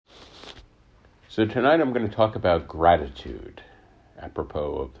So tonight I'm going to talk about gratitude,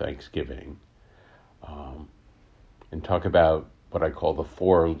 apropos of Thanksgiving, and talk about what I call the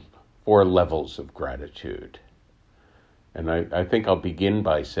four levels of gratitude. And I think I'll begin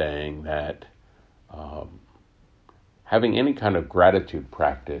by saying that having any kind of gratitude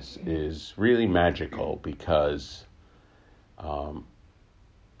practice is really magical because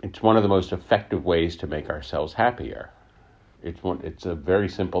it's one of the most effective ways to make ourselves happier. It's a very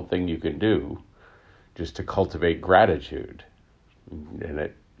simple thing you can do, just to cultivate gratitude. And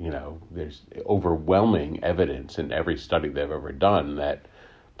there's overwhelming evidence in every study they've ever done that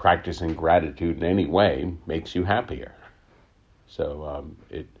practicing gratitude in any way makes you happier. So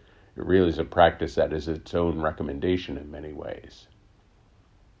it really is a practice that is its own recommendation in many ways.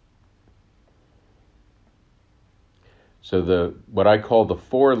 So what I call the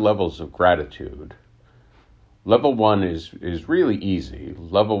 4 levels of gratitude. Level 1 is really easy.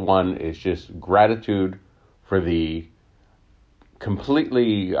 Level 1 is just gratitude for the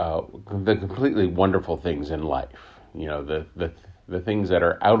completely wonderful things in life. The things that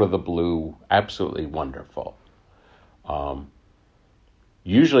are out of the blue, absolutely wonderful.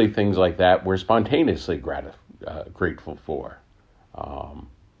 Usually things like that we're spontaneously grateful for.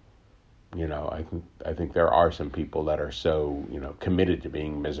 I think there are some people that are so, committed to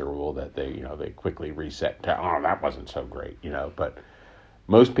being miserable that they quickly reset to, oh, that wasn't so great, but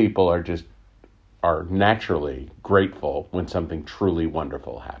most people are naturally grateful when something truly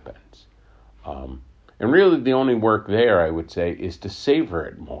wonderful happens. And really the only work there, I would say, is to savor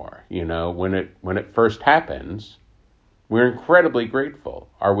it more. When it first happens, we're incredibly grateful.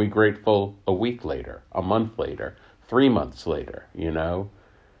 Are we grateful a week later, a month later, 3 months later,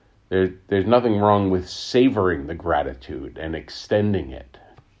 There's nothing wrong with savoring the gratitude and extending it,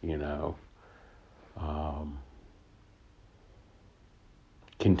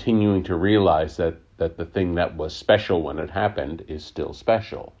 continuing to realize that the thing that was special when it happened is still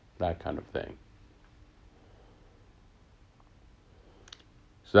special, that kind of thing.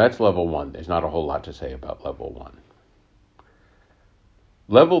 So that's level 1. There's not a whole lot to say about level 1.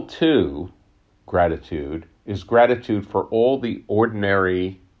 Level 2, gratitude, is gratitude for all the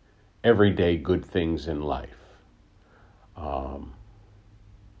ordinary, everyday good things in life.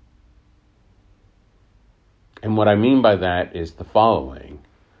 And what I mean by that is the following.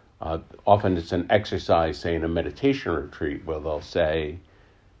 Often it's an exercise, say in a meditation retreat, where they'll say,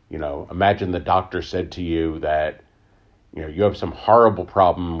 imagine the doctor said to you that, you have some horrible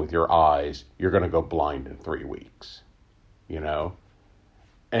problem with your eyes, you're going to go blind in 3 weeks,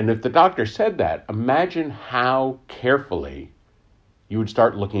 And if the doctor said that, imagine how carefully you would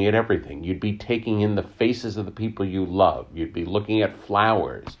start looking at everything. You'd be taking in the faces of the people you love. You'd be looking at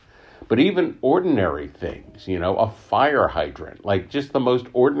flowers. But even ordinary things, a fire hydrant, like just the most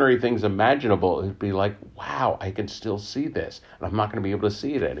ordinary things imaginable, it'd be like, wow, I can still see this. And I'm not going to be able to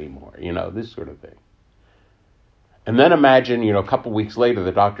see it anymore, this sort of thing. And then imagine, a couple weeks later,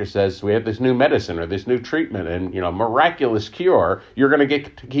 the doctor says, we have this new medicine or this new treatment and, miraculous cure, you're going to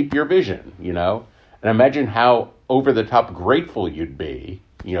get to keep your vision, And imagine how over-the-top grateful you'd be,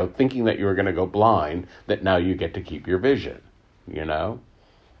 thinking that you were going to go blind, that now you get to keep your vision,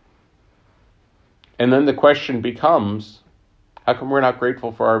 And then the question becomes, how come we're not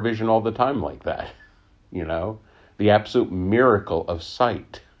grateful for our vision all the time like that? The absolute miracle of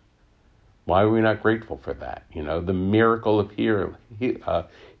sight. Why are we not grateful for that? The miracle of hearing,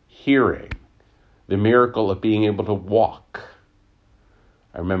 the miracle of being able to walk.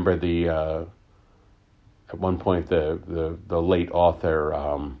 I remember at one point, the late author,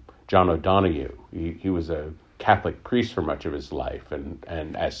 John O'Donoghue, he was a Catholic priest for much of his life,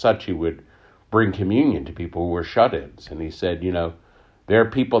 and as such, he would bring communion to people who were shut-ins. And he said, there are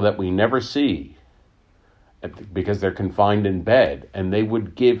people that we never see because they're confined in bed, and they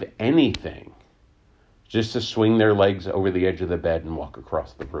would give anything just to swing their legs over the edge of the bed and walk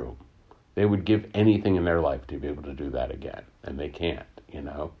across the room. They would give anything in their life to be able to do that again, and they can't,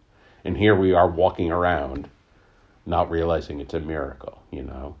 And here we are walking around not realizing it's a miracle,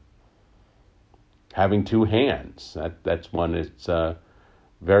 Having 2 hands, that's one. It's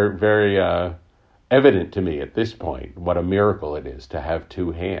very, very evident to me at this point what a miracle it is to have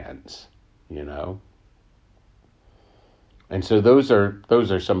 2 hands, And so those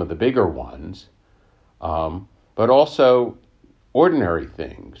are some of the bigger ones, but also ordinary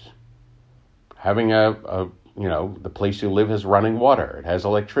things. Having the place you live has running water. It has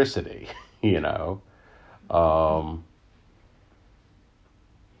electricity,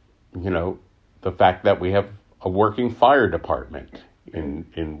 The fact that we have a working fire department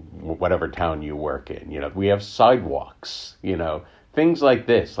in whatever town you work in. We have sidewalks, things like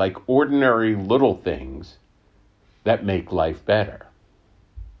this, like ordinary little things that make life better.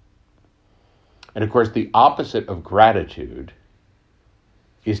 And of course, the opposite of gratitude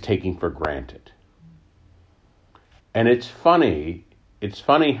is taking for granted. And it's funny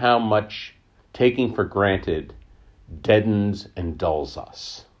how much taking for granted deadens and dulls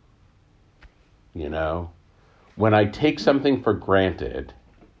us. You know, when I take something for granted,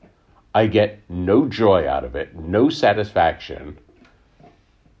 I get no joy out of it, no satisfaction,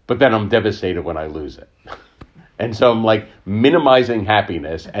 but then I'm devastated when I lose it. And so I'm like minimizing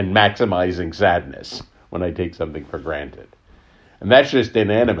happiness and maximizing sadness when I take something for granted. And that's just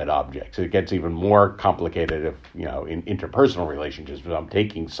inanimate objects. It gets even more complicated if, in interpersonal relationships, if I'm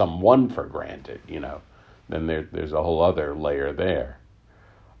taking someone for granted, then there's a whole other layer there.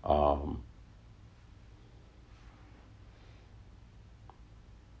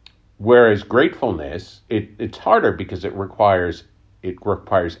 Whereas gratefulness, it's harder because it requires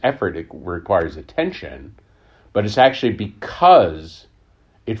effort, it requires attention, but it's actually because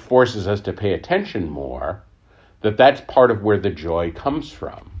it forces us to pay attention more that's part of where the joy comes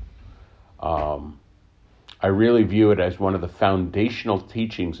from. I really view it as one of the foundational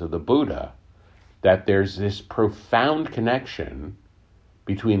teachings of the Buddha, that there's this profound connection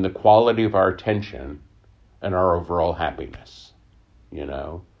between the quality of our attention and our overall happiness,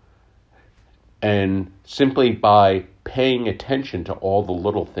 And simply by paying attention to all the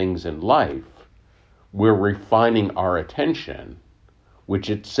little things in life, we're refining our attention,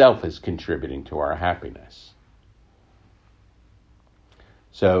 which itself is contributing to our happiness.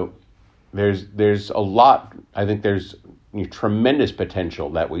 So there's a lot, I think there's tremendous potential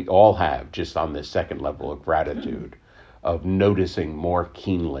that we all have just on this second level of gratitude, of noticing more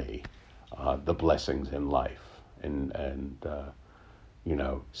keenly the blessings in life and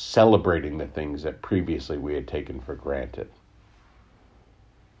celebrating the things that previously we had taken for granted.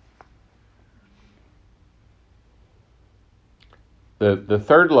 The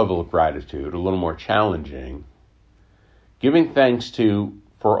third level of gratitude, a little more challenging, giving thanks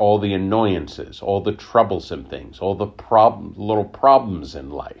for all the annoyances, all the troublesome things, all the little problems in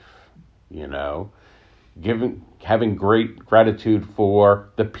life, having great gratitude for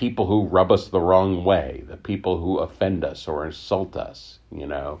the people who rub us the wrong way, the people who offend us or insult us,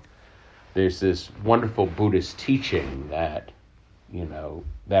 There's this wonderful Buddhist teaching that,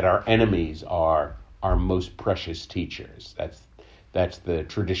 that our enemies are our most precious teachers. That's the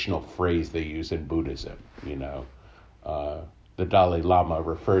traditional phrase they use in Buddhism, The Dalai Lama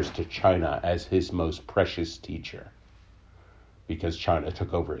refers to China as his most precious teacher because China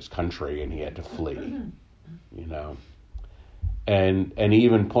took over his country and he had to flee, And he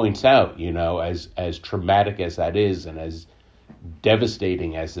even points out, as traumatic as that is and as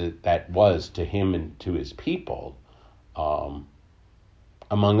devastating as that was to him and to his people,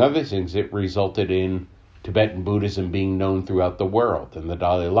 among other things, it resulted in Tibetan Buddhism being known throughout the world and the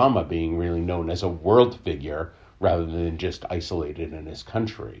Dalai Lama being really known as a world figure rather than just isolated in his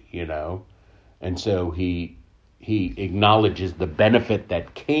country, And so he acknowledges the benefit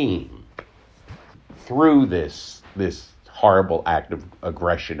that came through this horrible act of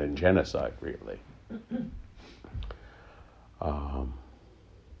aggression and genocide, really.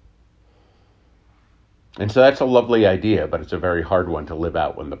 And so that's a lovely idea, but it's a very hard one to live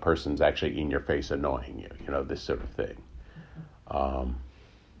out when the person's actually in your face annoying you, this sort of thing.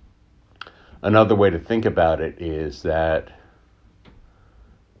 Another way to think about it is that,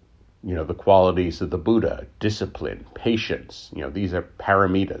 the qualities of the Buddha, discipline, patience, these are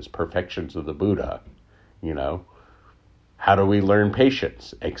paramitas, perfections of the Buddha, How do we learn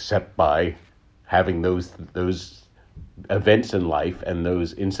patience? Except by having those events in life and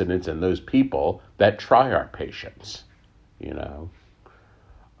those incidents and those people that try our patience,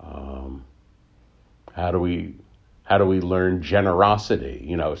 How do we learn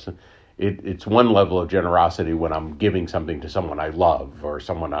generosity? It's one level of generosity when I'm giving something to someone I love or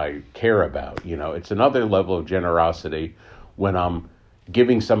someone I care about. It's another level of generosity when I'm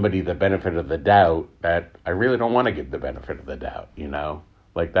giving somebody the benefit of the doubt that I really don't want to give the benefit of the doubt.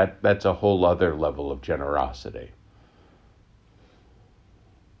 Like that's a whole other level of generosity.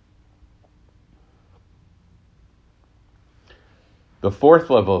 The fourth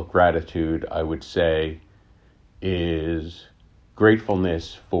level of gratitude, I would say, is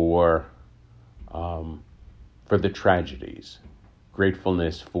gratefulness for the tragedies,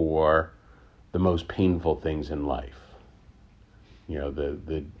 gratefulness for the most painful things in life,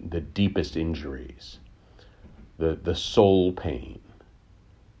 the deepest injuries, the soul pain,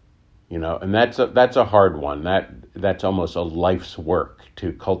 and that's a hard one. That's almost a life's work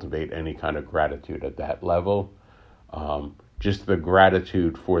to cultivate any kind of gratitude at that level. just the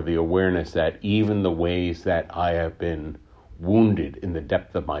gratitude for the awareness that even the ways that I have been wounded in the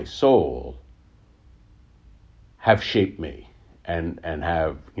depth of my soul have shaped me and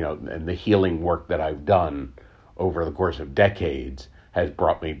have, and the healing work that I've done over the course of decades has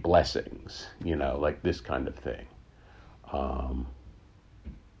brought me blessings, like this kind of thing.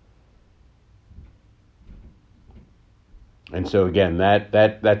 And so again,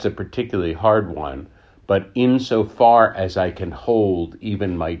 that's a particularly hard one, but insofar as I can hold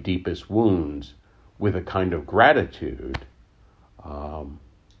even my deepest wounds with a kind of gratitude,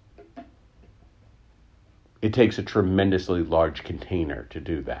 it takes a tremendously large container to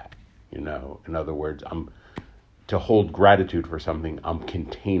do that. In other words, to hold gratitude for something, I'm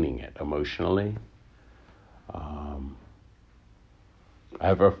containing it emotionally. I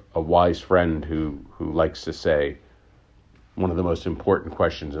have a wise friend who likes to say, one of the most important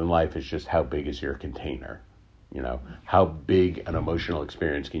questions in life is just how big is your container? How big an emotional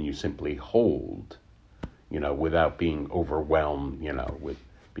experience can you simply hold, without being overwhelmed, with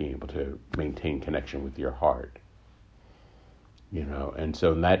being able to maintain connection with your heart. And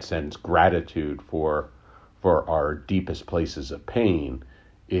so in that sense, gratitude for our deepest places of pain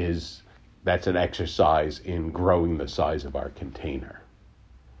that's an exercise in growing the size of our container,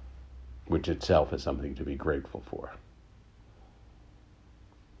 which itself is something to be grateful for.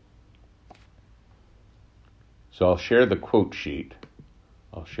 So I'll share the quote sheet.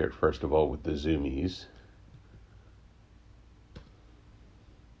 I'll share it first of all with the Zoomies.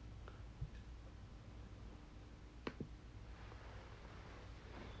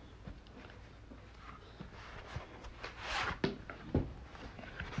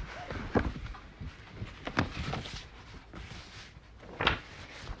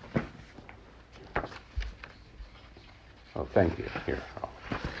 Oh, thank you. Here, I'll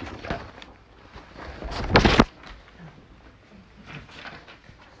do that.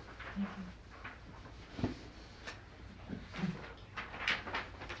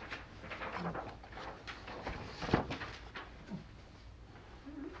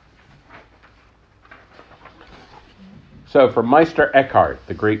 So from Meister Eckhart,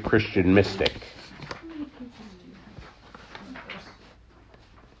 the great Christian mystic.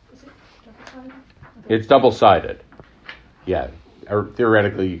 It's double-sided. Yeah,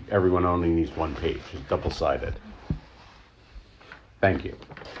 theoretically, everyone only needs one page. It's double-sided. Thank you.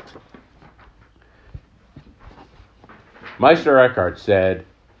 Meister Eckhart said,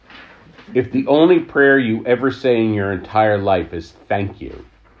 if the only prayer you ever say in your entire life is thank you,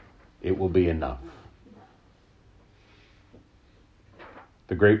 it will be enough.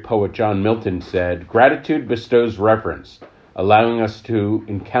 The great poet John Milton said, gratitude bestows reverence, allowing us to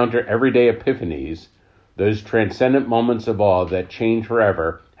encounter everyday epiphanies, those transcendent moments of awe that change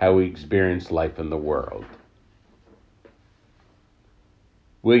forever how we experience life in the world.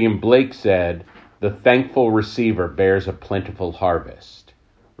 William Blake said, the thankful receiver bears a plentiful harvest,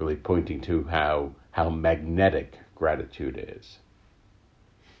 really pointing to how magnetic gratitude is.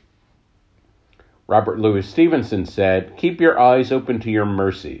 Robert Louis Stevenson said, keep your eyes open to your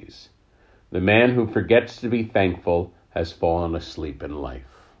mercies. The man who forgets to be thankful has fallen asleep in life.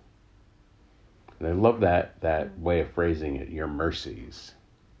 And I love that way of phrasing it, your mercies.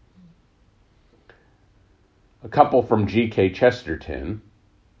 A couple from G.K. Chesterton,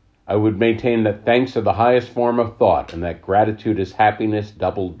 I would maintain that thanks are the highest form of thought and that gratitude is happiness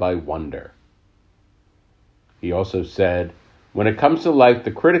doubled by wonder. He also said, when it comes to life,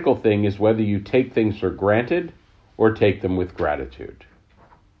 the critical thing is whether you take things for granted or take them with gratitude.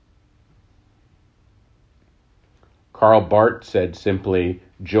 Karl Barth said simply,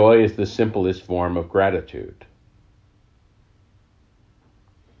 joy is the simplest form of gratitude.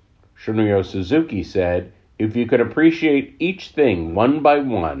 Shunryo Suzuki said, if you can appreciate each thing one by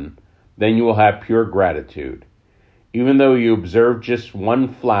one, then you will have pure gratitude. Even though you observe just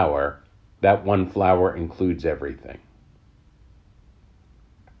one flower, that one flower includes everything.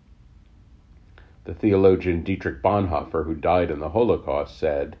 The theologian Dietrich Bonhoeffer, who died in the Holocaust,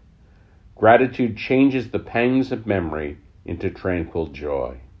 said, gratitude changes the pangs of memory into tranquil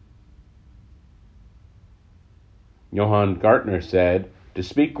joy. Johann Gartner said, to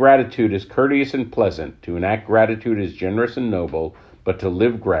speak gratitude is courteous and pleasant, to enact gratitude is generous and noble, but to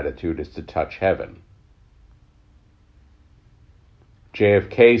live gratitude is to touch heaven.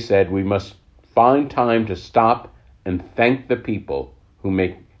 JFK said, we must find time to stop and thank the people who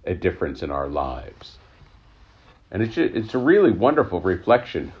make a difference in our lives. And it's a really wonderful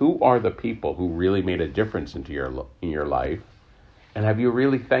reflection. Who are the people who really made a difference in your life? And have you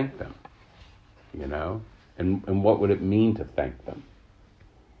really thanked them? And what would it mean to thank them?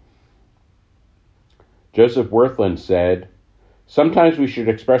 Joseph Wirthlin said, Sometimes we should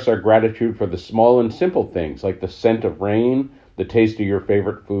express our gratitude for the small and simple things, like the scent of rain, the taste of your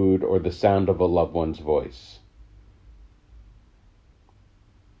favorite food, or the sound of a loved one's voice.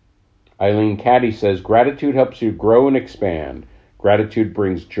 Eileen Caddy says, gratitude helps you grow and expand. Gratitude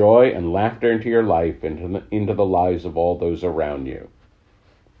brings joy and laughter into your life, into the lives of all those around you.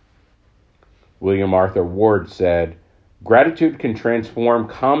 William Arthur Ward said, gratitude can transform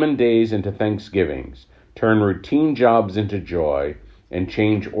common days into Thanksgivings, turn routine jobs into joy, and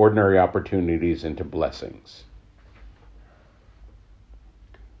change ordinary opportunities into blessings.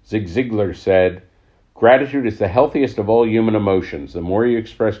 Zig Ziglar said, gratitude is the healthiest of all human emotions. The more you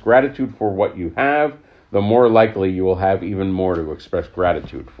express gratitude for what you have, the more likely you will have even more to express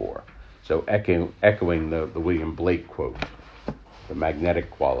gratitude for. So echoing the William Blake quote, the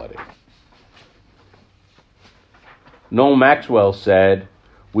magnetic quality. Noel Maxwell said,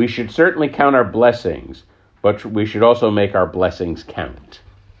 we should certainly count our blessings, but we should also make our blessings count.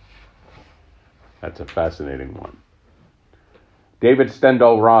 That's a fascinating one. David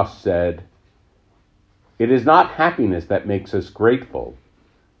Stendhal Ross said, it is not happiness that makes us grateful.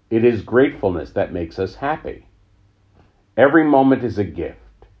 It is gratefulness that makes us happy. Every moment is a gift.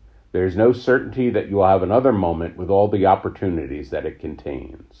 There is no certainty that you will have another moment with all the opportunities that it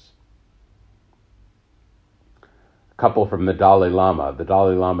contains. A couple from the Dalai Lama. The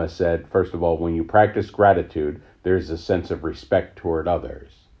Dalai Lama said, first of all, when you practice gratitude, there's a sense of respect toward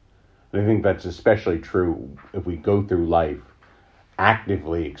others. And I think that's especially true if we go through life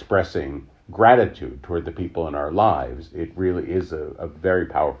actively expressing gratitude toward the people in our lives. It really is a very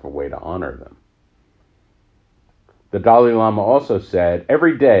powerful way to honor them. The Dalai Lama also said,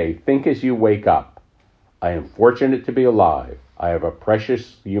 every day, think as you wake up. I am fortunate to be alive. I have a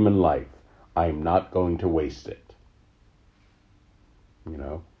precious human life. I am not going to waste it. You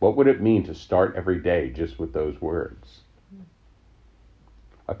know, what would it mean to start every day just with those words?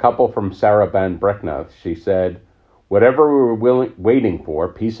 A couple from Sarah Van Brecknoth, she said, whatever we're waiting for,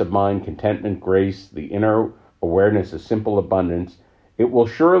 peace of mind, contentment, grace, the inner awareness of simple abundance, it will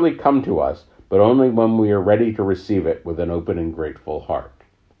surely come to us, but only when we are ready to receive it with an open and grateful heart.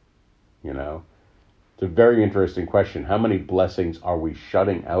 You know, it's a very interesting question. How many blessings are we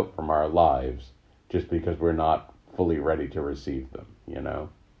shutting out from our lives just because we're not fully ready to receive them, you know?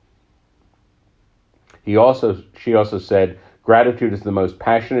 She also said, gratitude is the most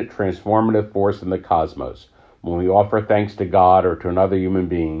passionate, transformative force in the cosmos. When we offer thanks to God or to another human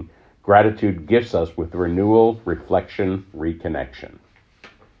being, gratitude gifts us with renewal, reflection, reconnection.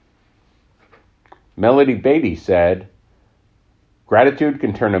 Melody Beatty said, gratitude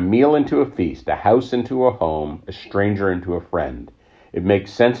can turn a meal into a feast, a house into a home, a stranger into a friend. It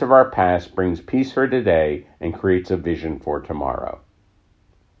makes sense of our past, brings peace for today, and creates a vision for tomorrow.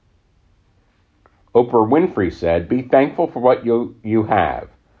 Oprah Winfrey said, be thankful for what you have.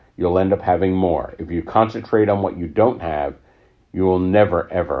 You'll end up having more. If you concentrate on what you don't have, you will never,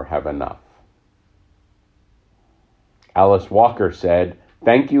 ever have enough. Alice Walker said,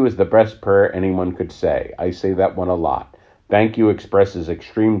 thank you is the best prayer anyone could say. I say that one a lot. Thank you expresses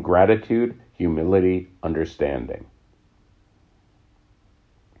extreme gratitude, humility, understanding.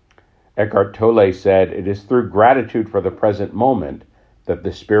 Eckhart Tolle said, it is through gratitude for the present moment that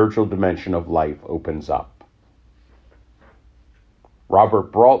the spiritual dimension of life opens up.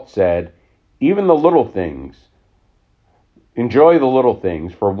 Robert Brault said, even the little things, enjoy the little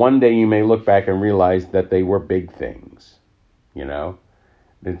things, for one day you may look back and realize that they were big things. You know,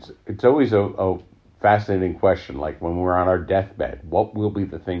 it's always a fascinating question, like when we're on our deathbed, what will be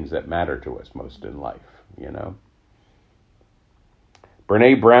the things that matter to us most in life, you know?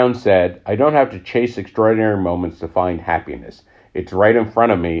 Brene Brown said, I don't have to chase extraordinary moments to find happiness. It's right in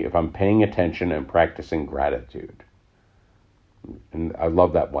front of me if I'm paying attention and practicing gratitude. And I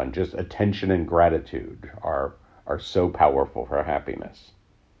love that one. Just attention and gratitude are so powerful for happiness.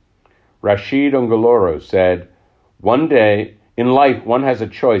 Rashid Ongoloro said, one day in life, one has a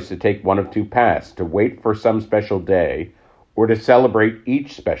choice to take one of two paths, to wait for some special day or to celebrate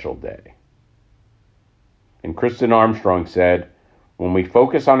each special day. And Kristen Armstrong said, when we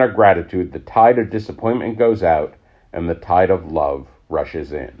focus on our gratitude, the tide of disappointment goes out and the tide of love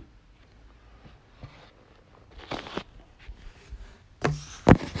rushes in.